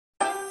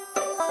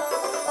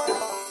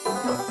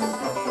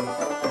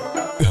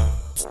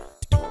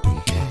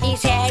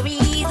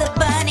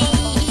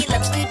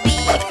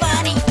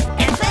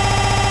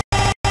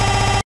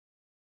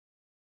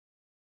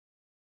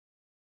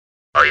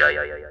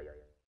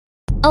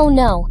Oh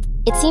no,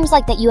 it seems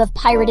like that you have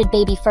pirated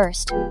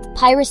BabyFirst.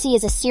 Piracy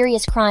is a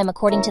serious crime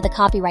according to the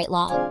copyright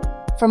law.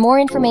 For more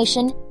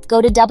information,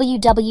 go to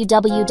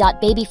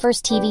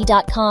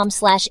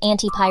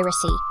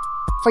www.babyfirsttv.com/anti-piracy.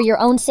 For your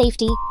own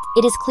safety,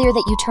 it is clear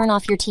that you turn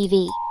off your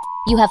TV.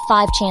 You have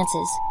 5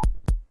 chances.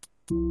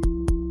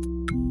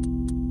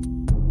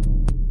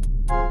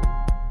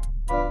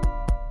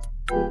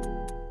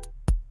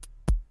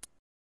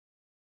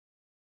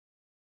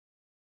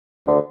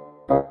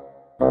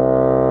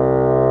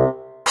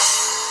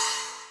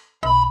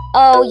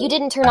 Oh, you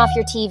didn't turn off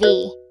your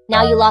TV.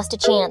 Now you lost a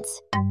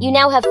chance. You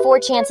now have 4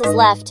 chances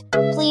left.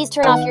 Please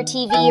turn off your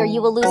TV or you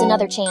will lose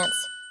another chance.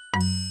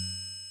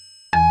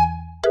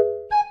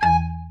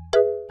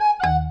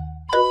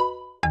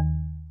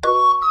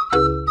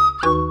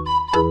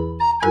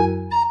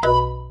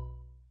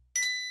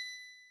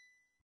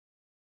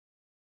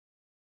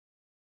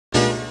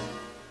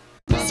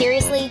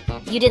 Seriously?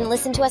 You didn't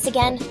listen to us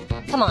again?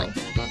 Come on.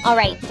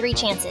 Alright, 3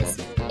 chances.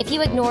 If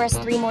you ignore us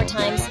 3 more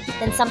times,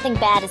 then something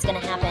bad is gonna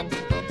happen.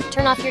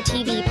 Turn off your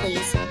TV,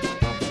 please.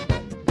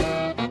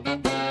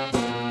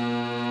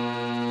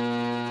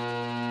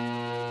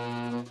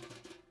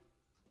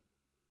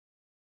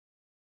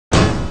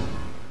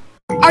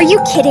 Are you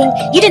kidding?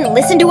 You didn't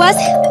listen to us?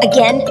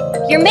 Again?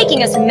 You're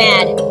making us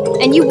mad.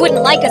 And you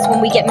wouldn't like us when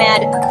we get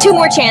mad. 2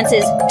 more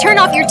chances. Turn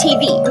off your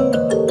TV.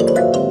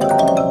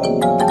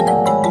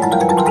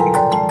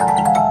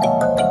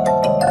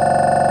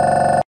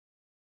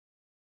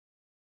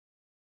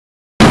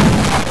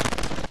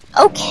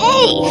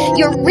 Okay,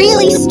 you're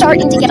really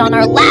starting to get on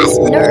our last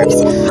nerves.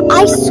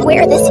 I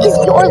swear this is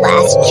your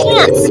last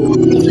chance.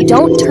 If you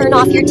don't turn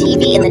off your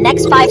TV in the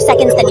next 5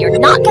 seconds, then you're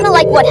not gonna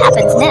like what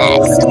happens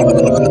next.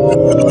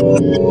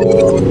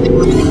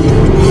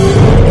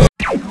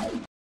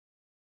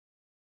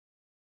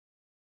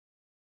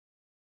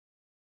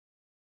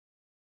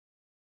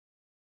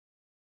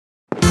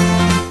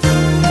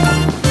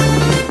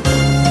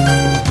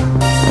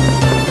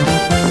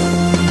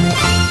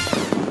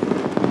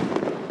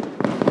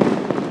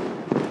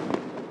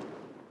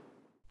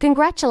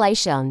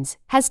 Congratulations,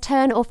 has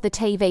turned off the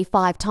TV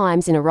 5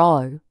 times in a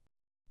row.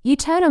 You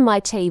turn on my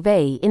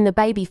TV in the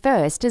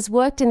BabyFirst has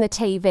worked in the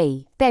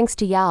TV, thanks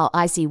to your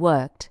icy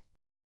worked.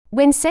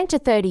 When sent to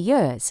 30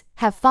 years,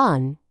 have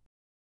fun.